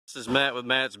This is Matt with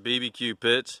Matt's BBQ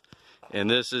Pits, and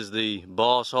this is the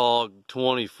Boss Hogg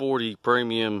 2040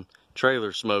 Premium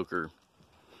Trailer Smoker.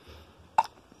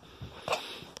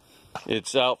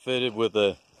 It's outfitted with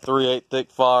a 3/8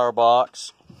 thick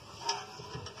firebox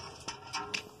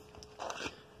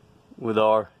with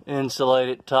our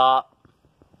insulated top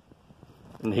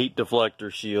and heat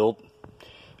deflector shield.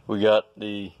 We got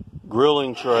the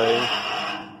grilling tray,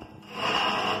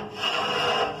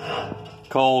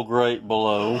 coal grate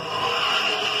below,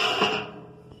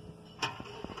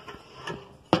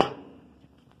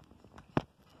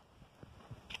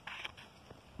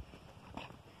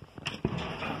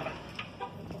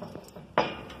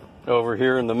 over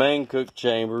here in the main cook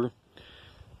chamber,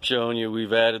 showing you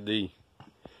we've added the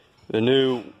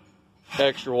new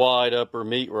extra wide upper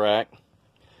meat rack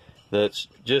that's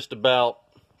just about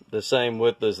the same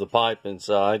width as the pipe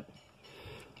inside.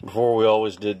 Before we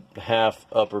always did half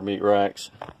upper meat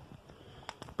racks,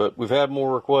 but we've had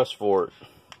more requests for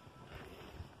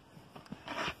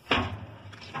it.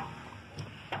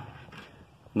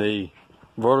 The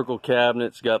vertical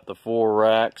cabinet's got the 4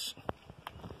 racks.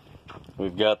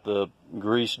 We've got the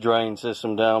grease drain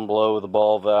system down below with a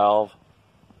ball valve.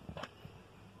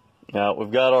 Now we've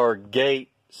got our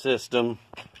gate system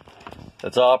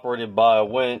that's operated by a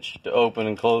winch to open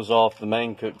and close off the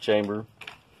main cook chamber.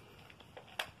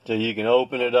 So you can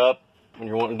open it up when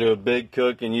you're wanting to do a big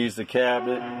cook and use the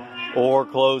cabinet, or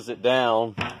close it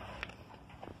down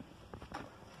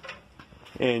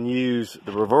and use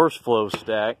the reverse flow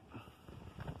stack.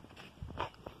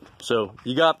 So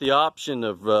you got the option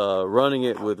of running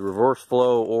it with reverse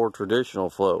flow or traditional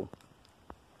flow.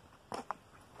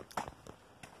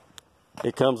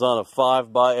 It comes on a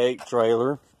 5x8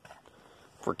 trailer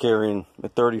for carrying a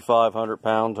 3,500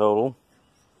 pound total.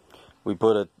 We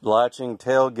put a latching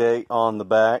tailgate on the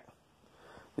back.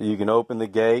 You can open the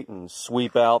gate and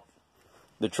sweep out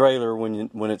the trailer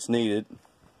when it's needed.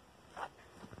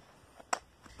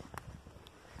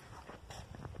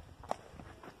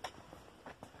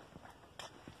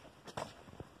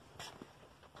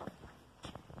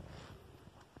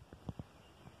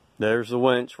 There's the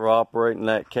winch for operating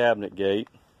that cabinet gate.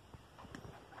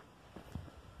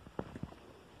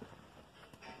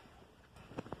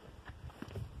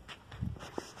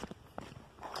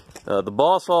 The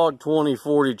Boss Hogg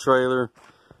 2040 trailer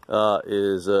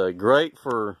is great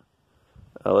for,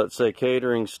 let's say,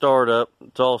 catering startup.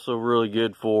 It's also really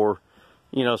good for,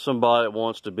 somebody that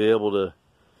wants to be able to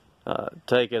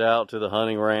take it out to the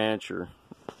hunting ranch, or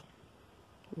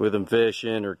with them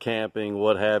fishing or camping,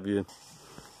 what have you.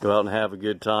 Go out and have a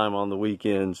good time on the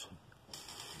weekends.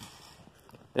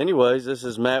 Anyways, this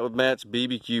is Matt with Matt's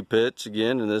BBQ Pits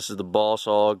again, and this is the Boss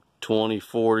Hogg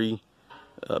 2040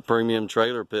 Premium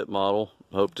Trailer Pit model.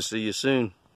 Hope to see you soon.